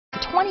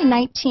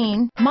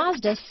2019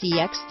 Mazda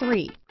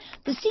CX-3.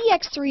 The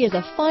CX-3 is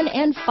a fun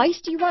and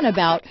feisty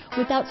runabout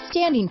with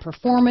outstanding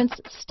performance,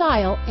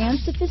 style, and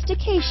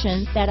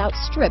sophistication that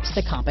outstrips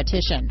the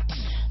competition.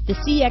 The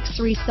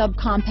CX-3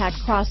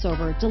 subcompact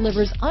crossover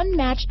delivers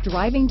unmatched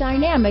driving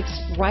dynamics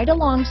right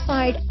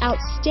alongside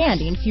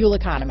outstanding fuel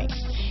economy.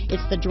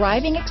 It's the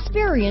driving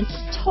experience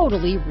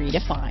totally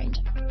redefined.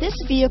 This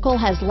vehicle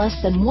has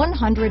less than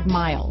 100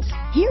 miles.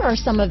 Here are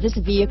some of this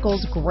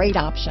vehicle's great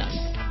options: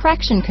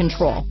 traction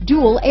control,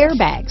 dual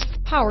airbags,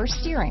 power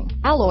steering,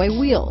 alloy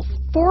wheels,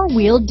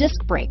 four-wheel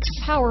disc brakes,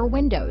 power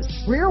windows,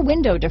 rear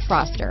window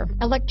defroster,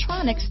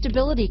 electronic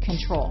stability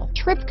control,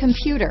 trip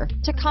computer,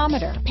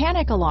 tachometer,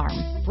 panic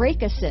alarm,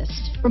 brake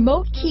assist,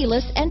 remote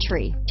keyless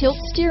entry, tilt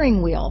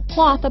steering wheel,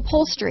 cloth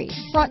upholstery,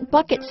 front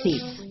bucket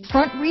seats,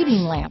 front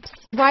reading lamps,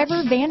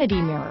 driver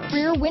vanity mirror,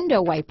 rear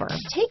window wiper.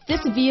 Take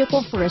this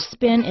vehicle for a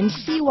spin and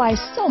see why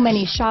so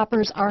many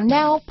shoppers are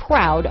now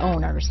proud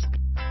owners.